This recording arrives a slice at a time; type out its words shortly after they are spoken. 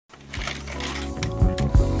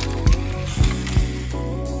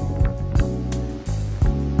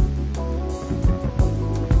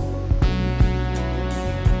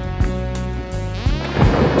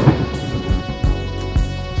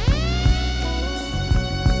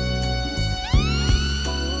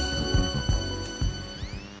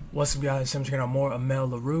What's up, guys? I'm checking out more Amel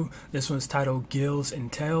Larrieux. This one's titled Gills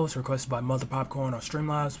and Tales, requested by Mother Popcorn on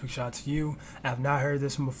Streamlabs. Big shout out to you. I have not heard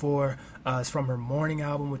this one before. It's from her Morning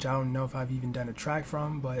album, which I don't know if I've even done a track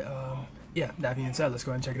from, but yeah, that being said, let's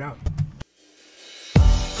go ahead and check it out.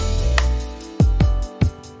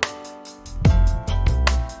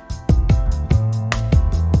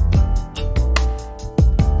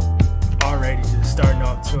 Already just starting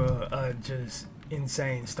off to a just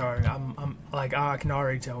insane start. I'm like, I can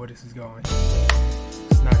already tell where this is going.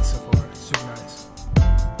 It's nice so far, super nice.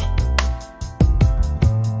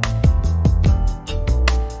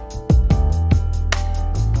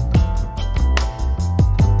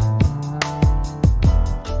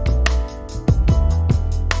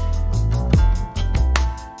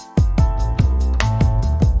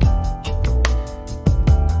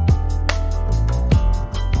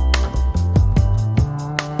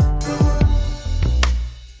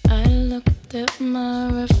 At my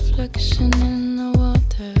reflection in the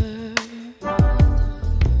water,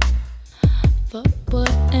 but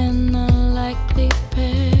what an unlikely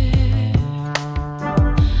pair.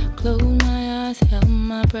 Closed my eyes, held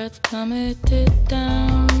my breath, plummeted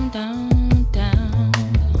down, down, down,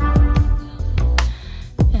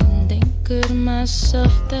 and anchored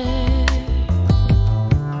myself there.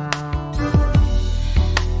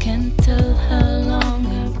 Can't tell how long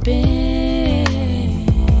I've been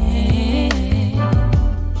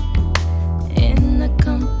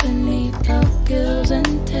Gills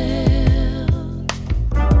and tales.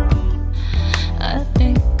 I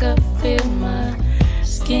think I feel my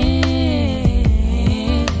skin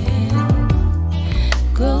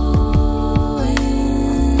growing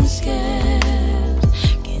scared.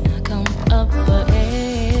 Can I come up for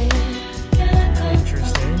air? Can I come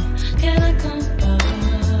up? Can I come up?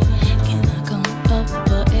 Can I come up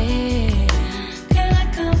for air? Can I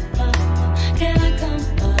come up? Can I come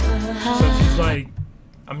up? So she's like,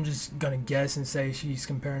 I'm just gonna guess and say she's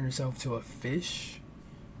comparing herself to a fish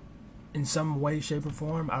in some way, shape, or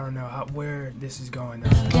form. I don't know where this is going though.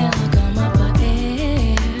 Can I come up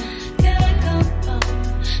again? Can I come up?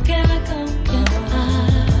 Can I come up?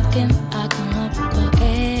 Can I come up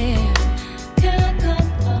again? Can I come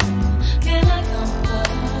up? Can I come up?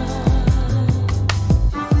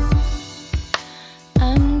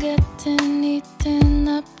 I'm getting eaten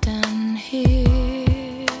up down here.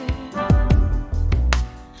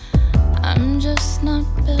 I'm just not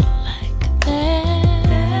built like that.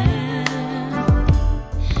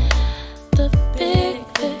 The big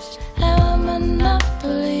fish have a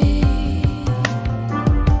monopoly.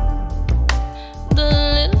 The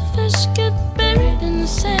little fish get buried in the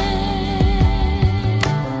sand.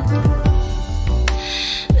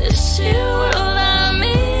 This here world I'm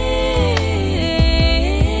in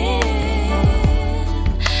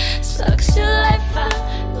sucks your life out,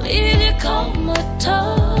 leave you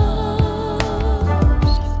comatose.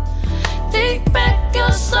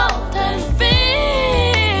 Salt and fish.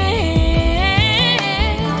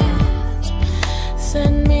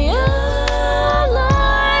 Send me a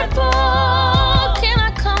lifeboat. Can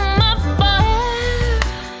I come up for air?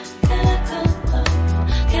 Can I come up?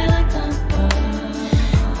 Can I come up?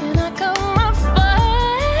 Can I come up for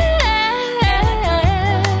air?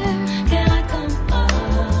 Can I come up?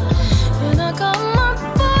 Can I come up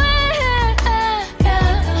for air?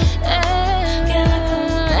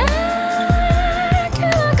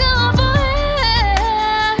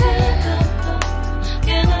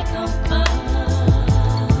 Can I come up?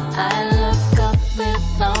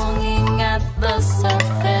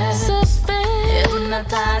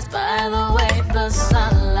 Hypnotized by the way the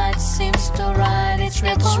sunlight seems to ride each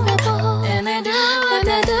ripple, and they do it.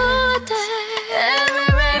 Every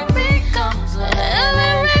ray becomes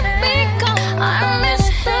I miss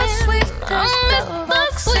the sweet, I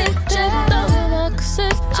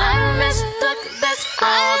miss the best,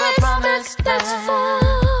 all the promise that's for.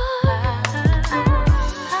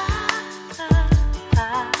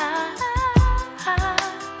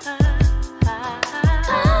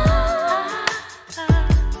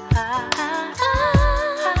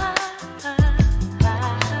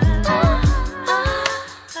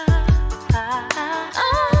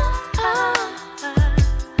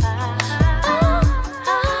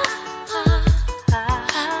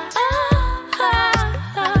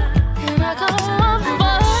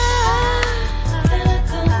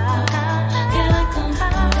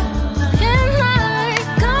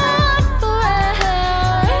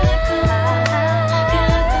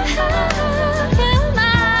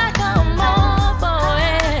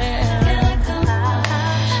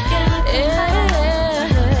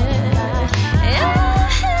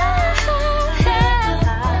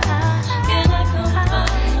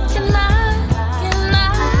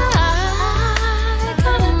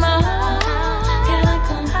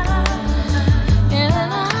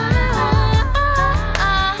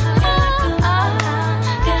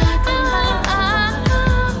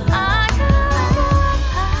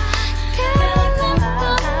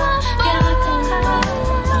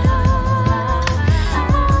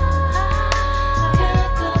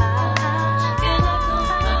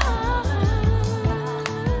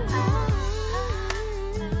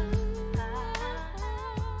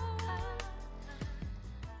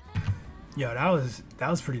 that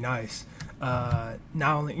was pretty nice.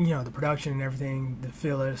 Not only, you know, the production and everything, the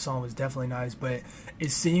feel of the song was definitely nice, but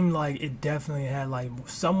it seemed like it definitely had like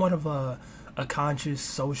somewhat of a conscious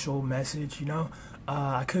social message, you know.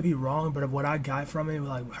 I could be wrong, but what I got from it was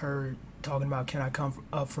like her talking about, can I come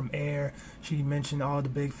up from air? She mentioned all the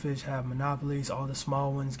big fish have monopolies, all the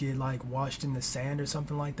small ones get like washed in the sand or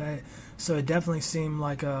something like that. So it definitely seemed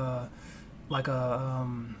like a you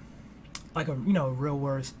know,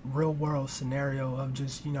 real world scenario of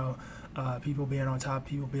just, you know, people being on top,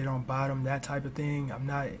 people being on bottom, that type of thing. I'm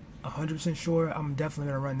not 100% sure. I'm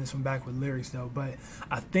definitely gonna run this one back with lyrics though, but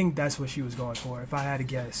I think that's what she was going for if I had to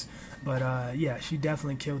guess. But yeah, she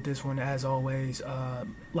definitely killed this one as always.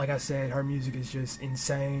 Like I said, her music is just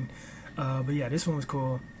insane. But yeah, this one was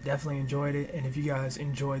cool. Definitely enjoyed it. And if you guys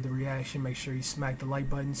enjoyed the reaction, make sure you smack the like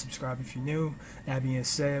button, subscribe if you're new. That being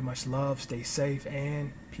said, much love, stay safe,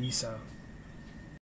 and peace out.